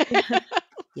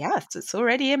 yes, it's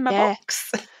already in my Yeah.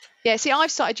 box. Yeah. See,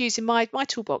 I've started using my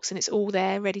toolbox and it's all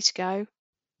there, ready to go,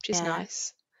 which is Yeah,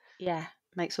 nice. yeah,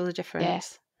 makes all the Yeah.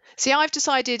 difference. See, I've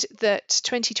decided that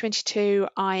 2022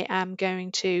 I am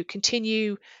going to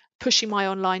continue pushing my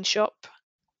online shop.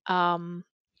 Um,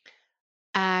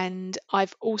 and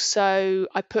so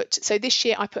this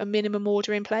year I put a minimum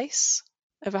order in place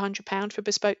of £100 for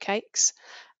bespoke cakes,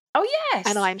 Oh and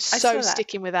yes, I'm I so saw that.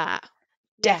 sticking with that,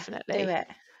 Yeah, do definitely. it.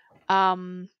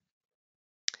 Um,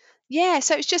 yeah,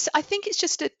 so I think it's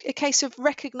just a case of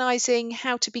recognizing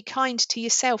how to be kind to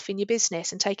yourself in your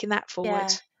business and taking that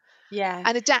forward Yeah, yeah,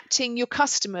 and adapting your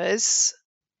customers'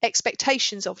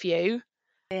 expectations of you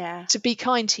yeah, to be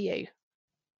kind to you,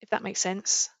 if that makes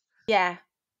sense. yeah.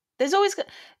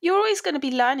 You're always going to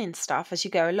be learning stuff as you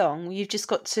go along. You've just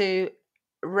got to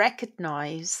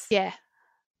recognize Yeah,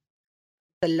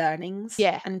 the learnings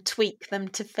yeah, and tweak them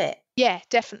to fit. yeah,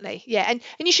 definitely. Yeah, and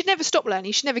you should never stop learning.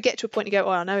 You should never get to a point and go,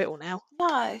 "Oh, I know it all now."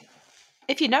 No,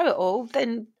 if you know it all,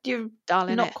 then you're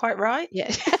Darling not it. quite right.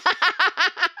 Yeah.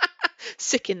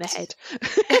 Sick in the head.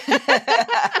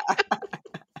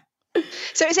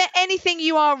 So is there anything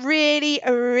you are really,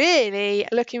 really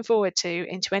looking forward to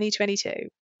in 2022?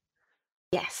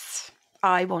 Yes,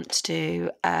 I want to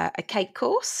do a cake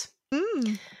course,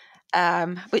 Mm.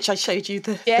 which I showed you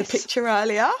the Yes. picture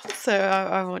earlier. So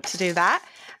I want to do that.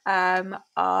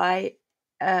 I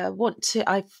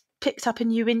I've picked up a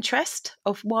new interest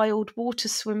of wild water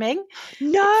swimming.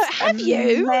 No, It's have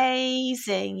you?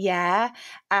 amazing, yeah.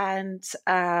 And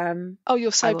Oh, you're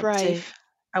I so want to brave.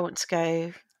 I want to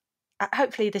go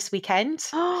hopefully this weekend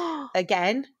Oh,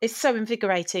 again. It's so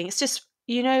invigorating. It's just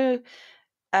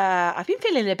I've been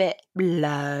feeling a bit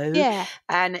low, yeah.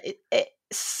 and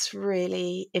it's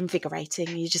really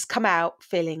invigorating. You just come out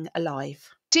feeling alive.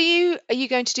 Are you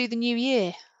going to do the New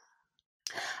Year?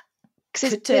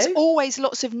 Because Could there's do. always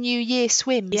lots of New Year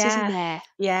swims, isn't Yeah. there?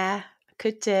 Yeah.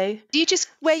 Could do. Do you just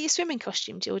wear your swimming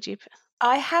costume, Georgie?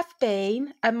 I have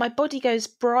been, and my body goes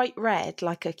bright red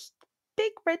like a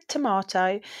big red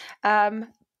tomato.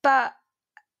 But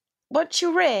once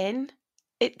you're in,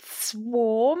 it's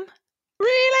warm. As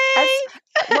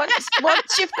Really?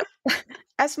 once you've got,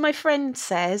 as my friend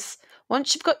says,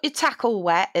 once you've got your tackle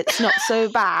wet, it's not so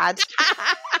bad.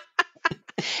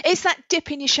 It's that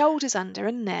dip in your shoulders under,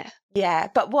 isn't it? Yeah,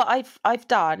 but what I've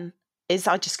done is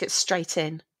I just get straight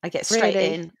in. I get straight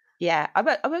Really? in. Yeah, I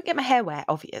won't get my hair wet,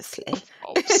 obviously.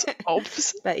 Obs,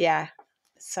 obs. But yeah,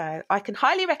 so I can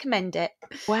highly recommend it.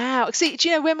 Wow. See, do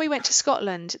you know when we went to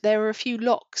Scotland, there were a few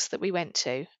locks that we went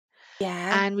to,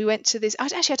 Yeah. and we went to this.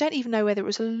 Actually, I don't even know whether it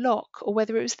was a lock or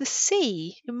whether it was the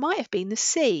sea. It might have been the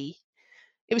sea.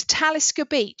 It was Talisker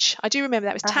Beach. I do remember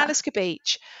that. It was Uh-huh. Talisker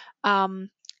Beach.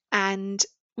 And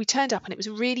we turned up and it was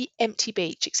a really empty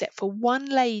beach except for one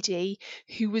lady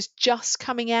who was just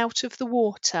coming out of the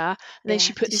water. And then Yeah.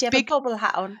 she put Did this she have a big. bobble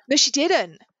hat on? No, she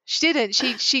didn't. She didn't.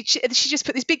 She just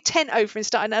put this big tent over and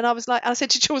started. And I was like, I said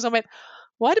to Jules, I went,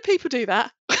 why do people do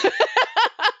that?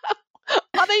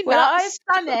 Are they Well, I've nuts?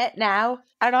 done it now,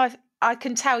 and I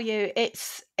can tell you, it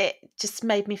just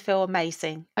made me feel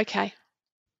amazing. Okay.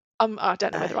 I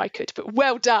don't know Uh, whether I could, but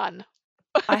well done.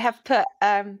 I have put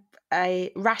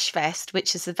a rash vest,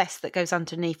 which is the vest that goes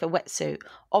underneath a wetsuit,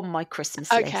 on my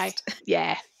Christmas Okay. list.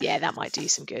 Yeah. Yeah, that might do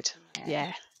some good.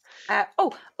 Yeah. I've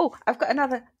got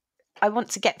another. I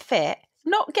want to get fit.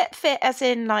 Not get fit as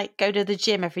in like go to the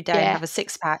gym every day and Yeah. have a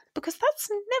six pack, because that's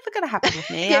never going to happen with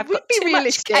me. Yeah, I've we'd got be too much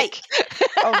realistic. cake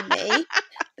on me.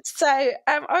 So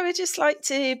I would just like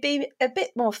to be a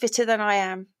bit more fitter than I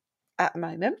am at the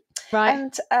moment. Right.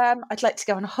 And I'd like to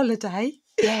go on a holiday.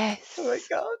 Yes. Oh my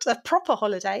God, a proper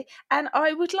holiday. And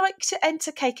I would like to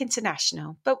enter Cake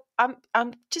International, but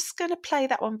I'm just going to play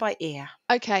that one by ear.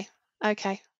 Okay.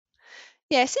 Okay.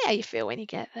 Yeah, see how you feel when you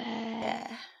get there.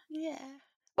 Yeah, yeah.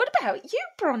 What about you,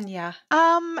 Bronya?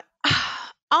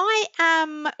 I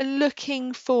am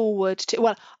looking forward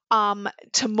to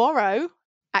tomorrow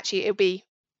actually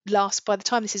by the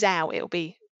time this is out, it'll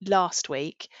be last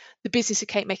week. The Business of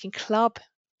Cake Making Club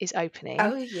is opening.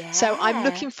 Oh, So I'm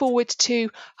looking yes. forward to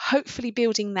hopefully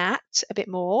building that a bit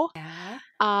more. Yeah.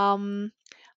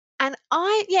 And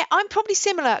I'm probably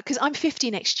similar because I'm 50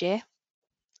 next year.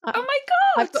 Oh my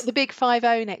I've God. got the big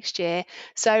 50 next year.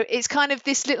 So it's kind of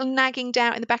this little nagging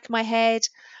doubt in the back of my head.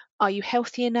 Are you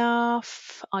healthy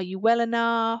enough? Are you well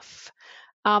enough?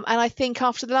 And I think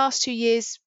after the last 2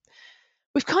 years,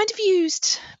 we've kind of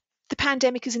used the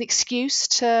pandemic as an excuse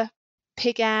to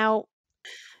pig out.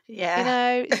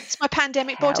 Yeah. It's my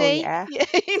pandemic Hell body. yeah. Yeah.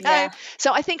 Yeah.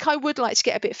 So I think I would like to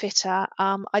get a bit fitter.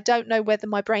 I don't know whether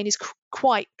my brain is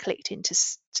quite clicked into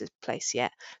to place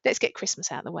yet. Let's get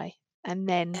Christmas out of the way and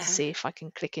then Yeah. see if I can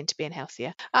click into being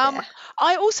healthier. Yeah.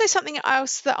 I also, something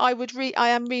else that I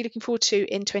am really looking forward to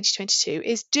in 2022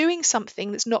 is doing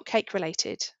something that's not cake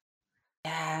related.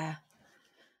 Yeah.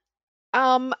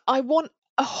 I want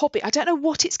a hobby. I don't know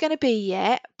what it's going to be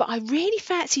yet, but I really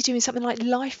fancy doing something like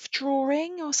life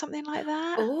drawing or something like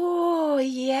that. Oh,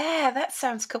 yeah, that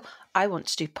sounds cool. I want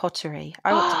to do pottery.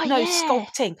 Oh, No,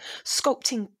 yeah.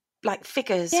 sculpting like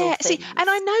figures or Yeah. See, and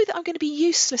I things. know that I'm going to be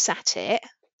useless at it,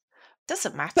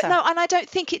 Doesn't but matter. no, and I don't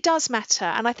think it does matter.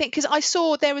 And I think because I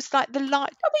saw there was like the light.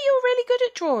 Oh, but you're really good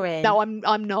at drawing. No,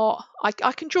 I'm not.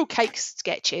 I can draw cake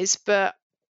sketches, but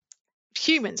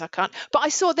humans I can't. But I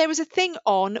saw there was a thing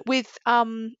on with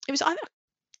it was either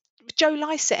Joe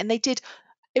Lycett, and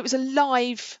it was a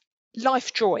life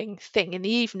drawing thing in the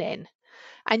evening,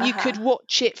 and you Uh-huh. could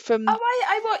watch it from. Oh,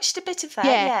 I watched a bit of that,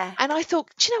 Yeah, yeah. and I thought,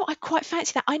 do you know what? I quite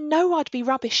fancy that. I know I'd be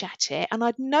rubbish at it, and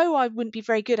I'd know I wouldn't be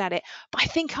very good at it, but I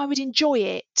think I would enjoy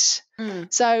it.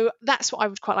 Mm. So that's what I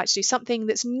would quite like to do. Something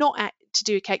that's not to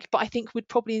do with cake, but I think would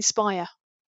probably inspire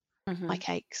my Hmm.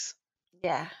 cakes.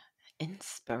 Yeah. Yeah,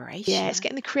 it's Inspiration.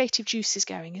 getting the creative juices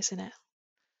going, isn't it?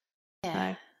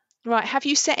 Yeah. So, right, have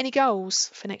you set any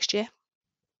goals for next year?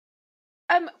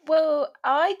 Well,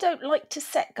 I don't like to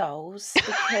set goals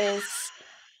because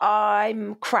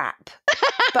I'm crap.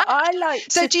 But I like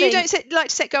So to do you think like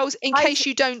to set goals in I case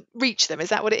you don't reach them? Is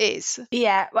that what it is?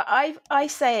 yeah, well, I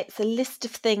say it's a list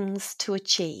of things to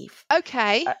achieve.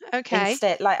 Okay, Uh, okay.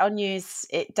 Instead, like on New Year's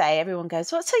Day, everyone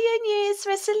goes, "What's your New Year's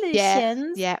Yeah,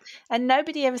 resolutions?" yeah, And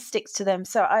nobody ever sticks to them.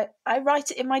 So I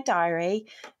write it in my diary,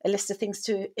 a list of things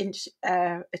to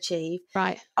achieve.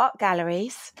 right. Art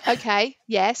galleries, Okay,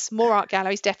 yes, more art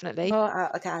galleries, definitely. more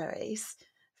art galleries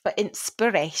for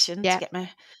inspiration to Yeah, get my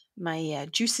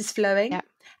juices flowing, yeah,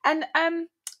 and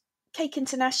Cake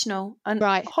International and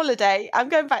right. holiday. I'm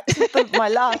going back to my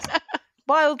last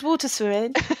wild water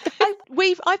swimming.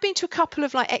 I've been to a couple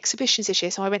of like exhibitions this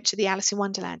year. So I went to the Alice in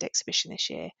Wonderland exhibition this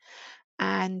year,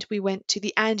 and we went to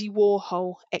the Andy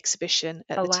Warhol exhibition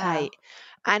at Oh the wow. Tate.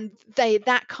 And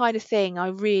that kind of thing I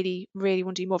really, really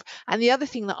want to do more of. And the other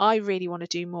thing that I really want to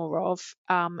do more of,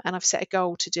 and I've set a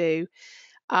goal to do,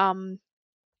 um,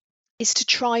 is to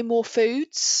try more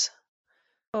foods.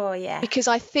 Oh yeah. Because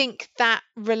I think that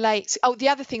relates. Oh, the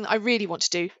other thing that I really want to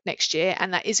do next year,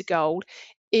 and that is a goal,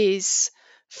 is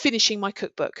finishing my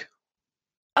cookbook.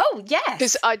 Oh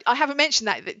Because yes. I haven't mentioned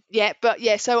that yet, but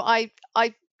yeah, so I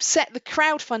set the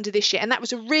crowdfunder this year, and that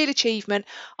was a real achievement.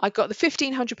 I got the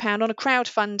 £1,500 on a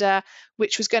crowdfunder,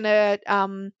 which was going to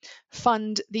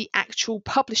fund the actual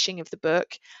publishing of the book,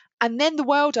 and then the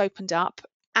world opened up,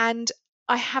 and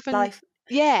I haven't. Life.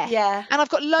 Yeah, Yeah. and I've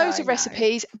got loads I of know.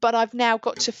 recipes, but I've now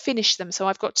got to finish them, so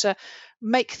I've got to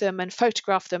make them and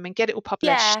photograph them and get it all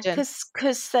Yeah, published. And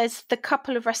because there's the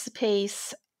couple of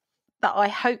recipes that I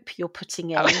hope you're putting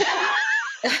in.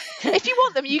 if you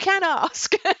want them, you can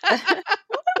ask. Well,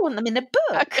 I want them in a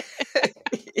book.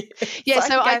 Yeah,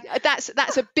 So I so can go,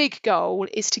 that's a big goal,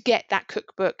 is to get that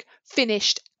cookbook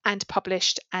finished and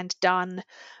published and done.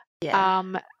 yeah,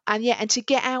 And to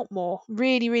get out more,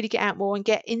 really, really get out more and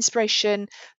get inspiration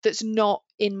that's not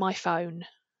in my phone.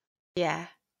 yeah,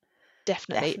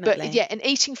 Definitely. But yeah, definitely. and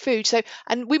eating food. So,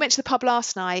 and we went to the pub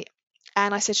last night,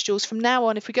 and I said to Jules, from now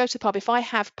on, if we go to the pub, if I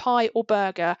have pie or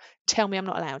burger, tell me I'm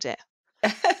not allowed it.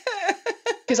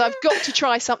 Because I've got to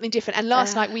try something different. And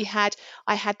last night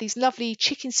I had these lovely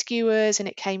chicken skewers, and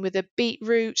it came with a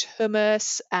beetroot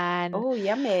hummus and oh,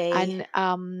 yummy.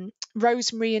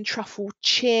 rosemary and truffle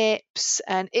chips,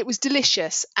 and it was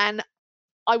delicious. And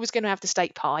I was going to have the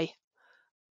steak pie,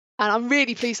 and I'm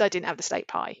really pleased I didn't have the steak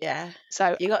pie. Yeah.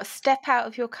 So You got to step out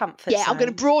of your comfort yeah, I'm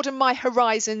going to zone. broaden my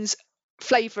horizons,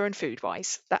 flavour and food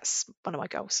wise. That's one of my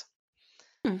goals.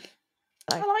 Hmm,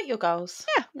 So I like your goals.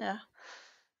 yeah, Yeah.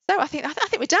 so I think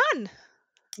we're done.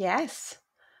 Yes.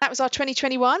 That was our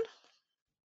 2021.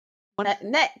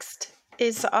 Next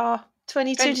is our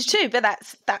 2022, but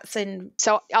that's in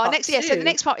So part so the two.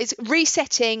 next part is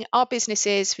resetting our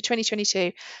businesses for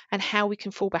 2022 and how we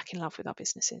can fall back in love with our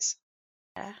businesses.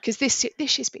 Yeah. Because this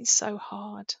year's been so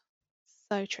hard,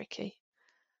 so tricky.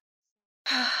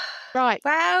 Right,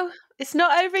 Well, it's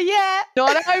not over yet.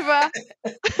 not over.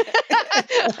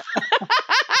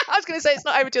 I was going to say it's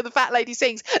not over till the fat lady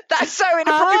sings. That's so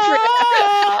inappropriate.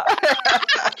 Ah!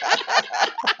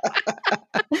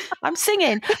 I'm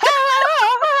singing.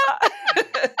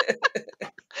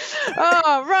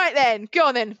 Oh, right then. Go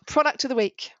on then. Product of the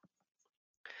week.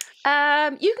 You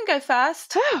can go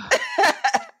first.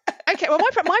 Okay, well,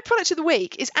 my product of the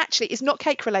week is not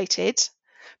cake related,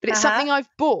 but it's something I've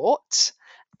bought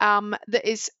that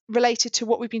is related to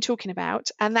what we've been talking about,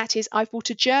 and that is I've bought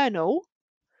a journal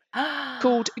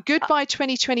called Goodbye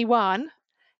 2021,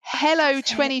 Hello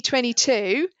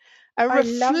 2022, a I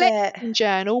love reflection it.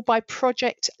 journal by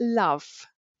Project Love.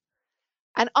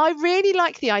 And I really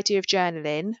like the idea of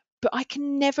journaling, but I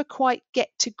can never quite get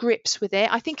to grips with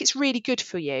it. I think it's really good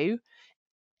for you.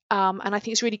 And I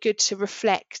think it's really good to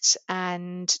reflect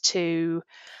and to.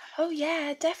 Oh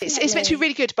yeah, definitely. It's meant to be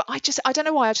really good, but I don't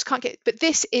know why I just can't get. But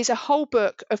this is a whole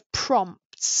book of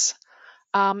prompts.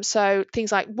 So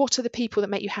things like, what are the people that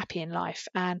make you happy in life,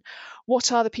 and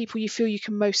what are the people you feel you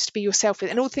can most be yourself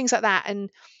with, and all things like that. And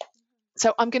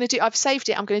so I've saved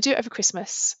it. I'm going to do it over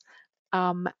Christmas,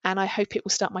 and I hope it will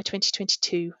start my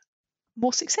 2022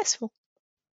 more successful.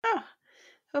 Oh,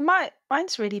 well,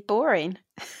 mine's really boring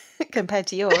compared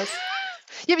to yours.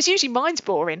 Yeah, but it's usually mine's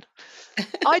boring.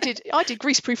 I did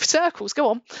greaseproof circles. Go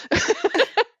on.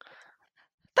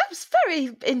 That was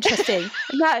very interesting.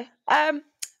 No,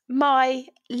 my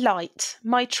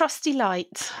trusty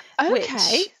light, Okay. which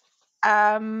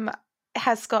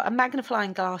has got a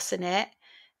magnifying glass in it.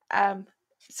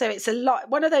 So it's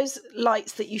one of those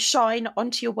lights that you shine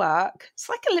onto your work. It's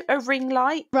like a ring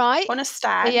light, right, on a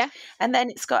stand. Yeah. And then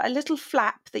it's got a little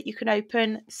flap that you can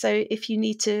open. So if you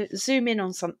need to zoom in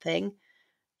on something,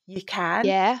 you can.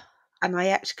 Yeah. And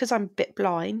because I'm a bit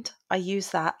blind, I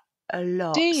use that a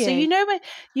lot. Do you? So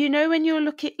when you're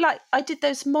looking, like I did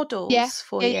those models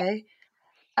for you.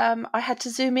 I had to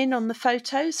zoom in on the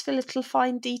photos for little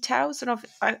fine details, and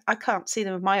I can't see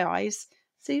them with my eyes.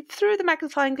 So through the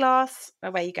magnifying glass,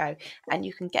 away you go. And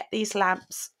you can get these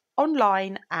lamps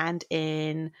online and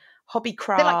in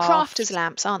Hobbycraft. They're like crafters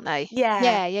lamps, aren't they?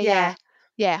 Yeah.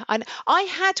 And I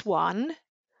had one.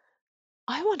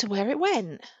 I wonder where it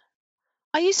went.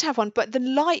 I used to have one, but the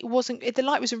light was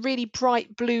a really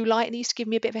bright blue light, and it used to give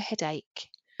me a bit of a headache.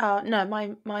 Oh no,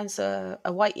 mine's a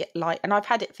white light, and I've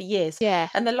had it for years. Yeah.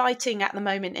 And the lighting at the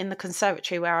moment in the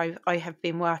conservatory where I have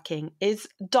been working is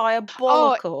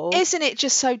diabolical. Oh, isn't it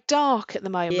just so dark at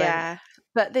the moment? Yeah.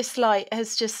 But this light I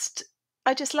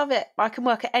just love it. I can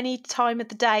work at any time of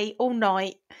the day, all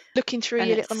night. Looking through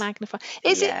your little magnifier.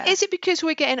 Is it because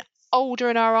we're getting older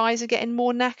and our eyes are getting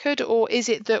more knackered, or is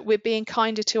it that we're being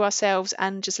kinder to ourselves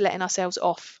and just letting ourselves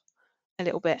off a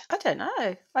little bit? I don't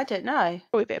know.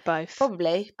 Probably a bit of both.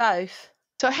 Probably both.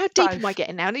 So how deep am I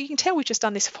getting now? You can tell we've just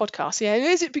done this podcast. Yeah,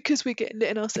 is it because we're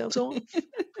letting ourselves off?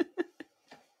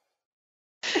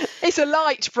 It's a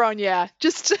light, Bronya.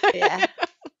 Just yeah.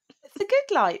 It's a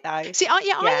good light though. See,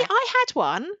 I had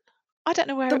one. I don't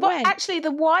know where it went. Actually, the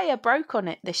wire broke on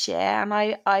it this year, and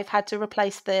I've had to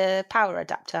replace the power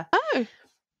adapter. Oh.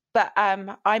 But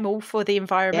I'm all for the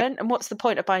environment. And what's the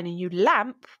point of buying a new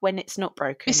lamp when it's not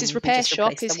broken? Mrs. Repair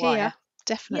Shop is here.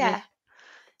 Definitely. Yeah.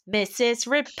 Mrs.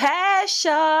 Repair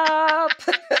Shop.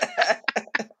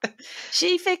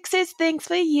 She fixes things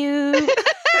for you.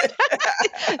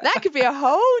 That could be a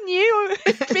whole new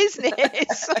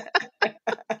business.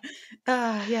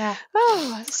 Yeah.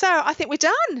 Oh, so I think we're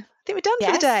done. For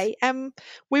the day.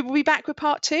 We will be back with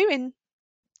part 2 in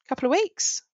a couple of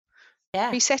weeks.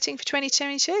 Yeah. Resetting for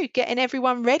 2022, getting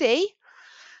everyone ready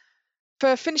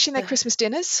for finishing their Christmas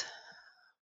dinners,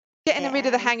 getting rid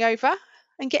of the hangover,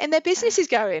 and getting their businesses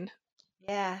going.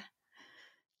 Yeah.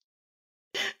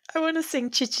 I want to sing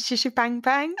Chitty Chitty Bang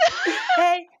Bang.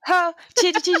 Hey ho,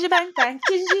 Chitty Chitty Bang Bang,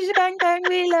 Chitty Chitty Bang Bang,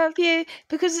 we love you,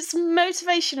 because it's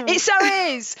motivational. It so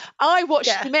is. I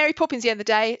watched Mary Poppins the other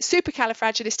day,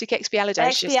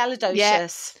 supercalifragilisticexpialidocious. Expialidocious.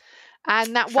 Yeah.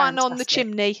 And that one on the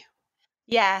chimney.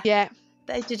 Yeah. Yeah.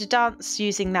 They did a dance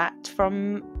using that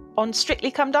on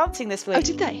Strictly Come Dancing this week. Oh,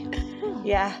 did they? Oh.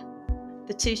 Yeah.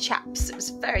 The two chaps. It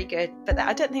was very good, but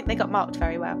I don't think they got marked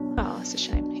very well. Oh, that's a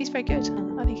shame. He's very good.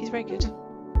 I think he's very good.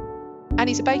 And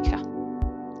he's a baker.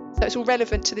 So it's all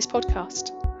relevant to this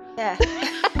podcast. Yeah.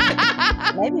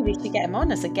 Maybe we should get him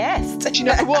on as a guest. Do you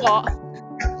know what?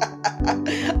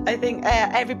 I think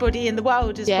everybody in the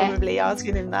world is probably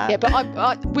asking him that. Yeah,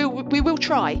 but we will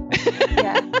try.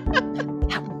 Yeah,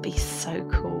 that would be so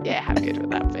cool. Yeah, how good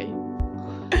would that be?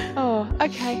 Oh,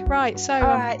 okay, right. So, All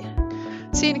right.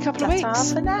 see you in a couple of Ta-ta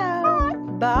weeks. for now.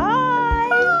 Bye.